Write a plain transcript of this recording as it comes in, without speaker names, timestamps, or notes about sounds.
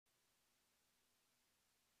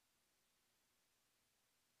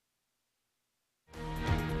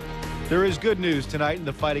There is good news tonight in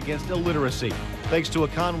the fight against illiteracy. Thanks to a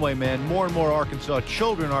Conway man, more and more Arkansas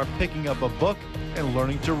children are picking up a book and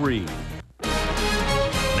learning to read.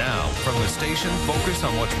 Now, from the station focused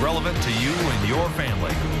on what's relevant to you and your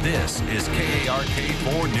family, this is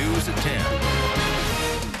KARK4 News at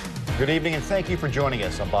 10. Good evening and thank you for joining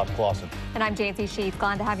us. I'm Bob Clausen. And I'm Jancy Sheath.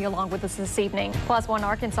 Glad to have you along with us this evening. Plus, one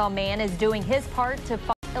Arkansas man is doing his part to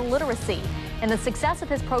fight illiteracy. And the success of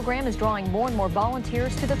his program is drawing more and more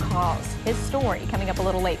volunteers to the cause. His story coming up a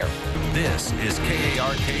little later. This is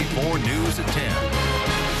KARK4 News at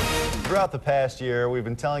 10. Throughout the past year, we've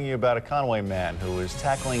been telling you about a Conway man who is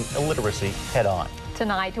tackling illiteracy head-on.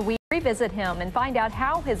 Tonight, we revisit him and find out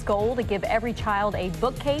how his goal to give every child a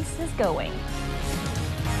bookcase is going.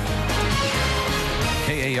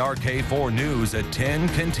 KARK4 News at 10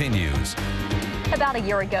 continues. About a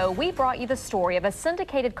year ago, we brought you the story of a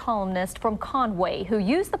syndicated columnist from Conway who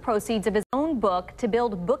used the proceeds of his own book to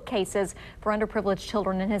build bookcases for underprivileged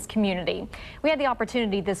children in his community. We had the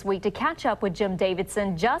opportunity this week to catch up with Jim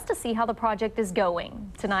Davidson just to see how the project is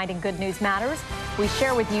going. Tonight in Good News Matters, we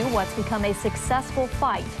share with you what's become a successful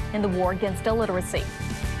fight in the war against illiteracy.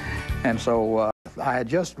 And so I had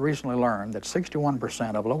just recently learned that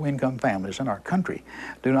 61% of low-income families in our country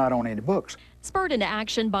do not own any books. Spurred into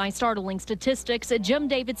action by startling statistics, Jim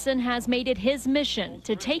Davidson has made it his mission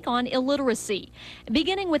to take on illiteracy,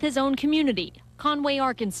 beginning with his own community, Conway,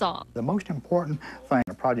 Arkansas. The most important thing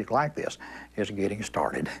in a project like this is getting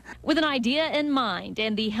started. With an idea in mind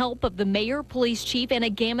and the help of the mayor, police chief, and a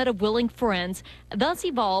gamut of willing friends, thus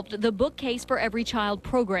evolved the Bookcase for Every Child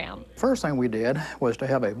program. First thing we did was to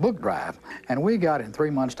have a book drive, and we got in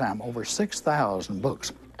 3 months' time over 6,000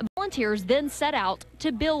 books. Volunteers then set out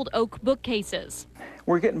to build oak bookcases.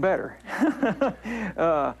 We're getting better.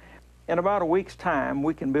 In about a week's time,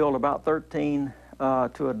 we can build about 13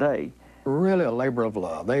 to a day. Really a labor of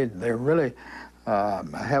love. They really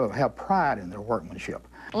have pride in their workmanship.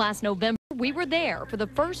 Last November, we were there for the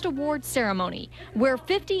first award ceremony, where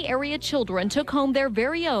 50 area children took home their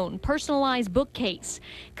very own personalized bookcase,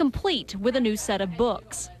 complete with a new set of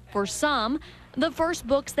books. For some, the first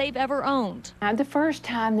books they've ever owned. The first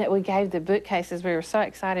time that we gave the bookcases, we were so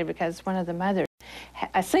excited because one of the mothers,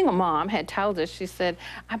 a single mom, had told us, she said,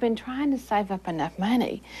 I've been trying to save up enough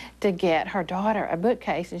money to get her daughter a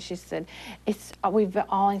bookcase, and she said, the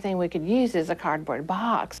only thing we could use is a cardboard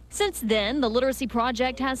box. Since then, the Literacy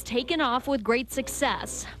Project has taken off with great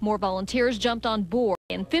success. More volunteers jumped on board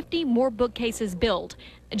and 50 more bookcases built,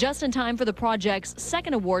 just in time for the project's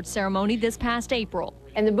second award ceremony this past April.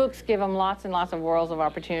 And the books give them lots and lots of worlds of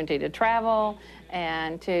opportunity to travel,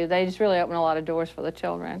 and they just really open a lot of doors for the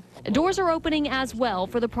children. Doors are opening as well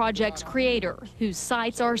for the project's creator, whose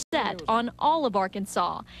sights are set on all of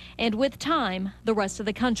Arkansas, and with time, the rest of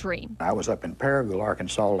the country. I was up in Paragould,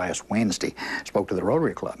 Arkansas last Wednesday, spoke to the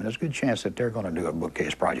Rotary Club, and there's a good chance that they're going to do a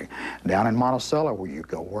bookcase project. Down in Monticello, where you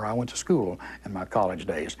go, where I went to school in my college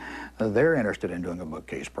days, they're interested in doing a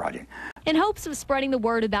bookcase project. In hopes of spreading the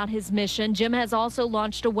word about his mission, Jim has also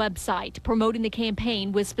launched a website promoting the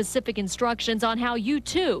campaign with specific instructions on how you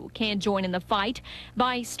too can join in the fight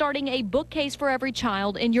by starting a bookcase for every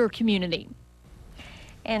child in your community.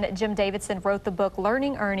 And Jim Davidson wrote the book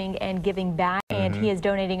Learning, Earning, and Giving Back, and he is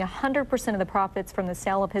donating 100% of the profits from the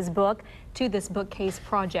sale of his book to this bookcase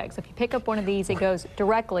project. So if you pick up one of these, it goes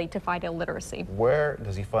directly to fight illiteracy. Where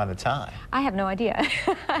does he find the time? I have no idea.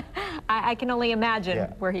 I can only imagine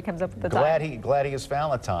where he comes up with the time. Glad he has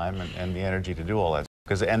found the time and the energy to do all that.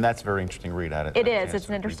 And that's a very interesting read. It is. It's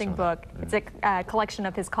an interesting book. It's a collection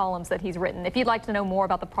of his columns that he's written. If you'd like to know more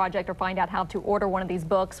about the project or find out how to order one of these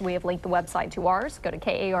books, we have linked the website to ours. Go to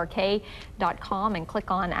KARK.com and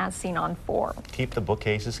click on As Seen on 4. Keep the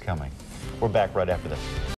bookcases coming. We're back right after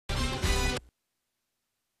this.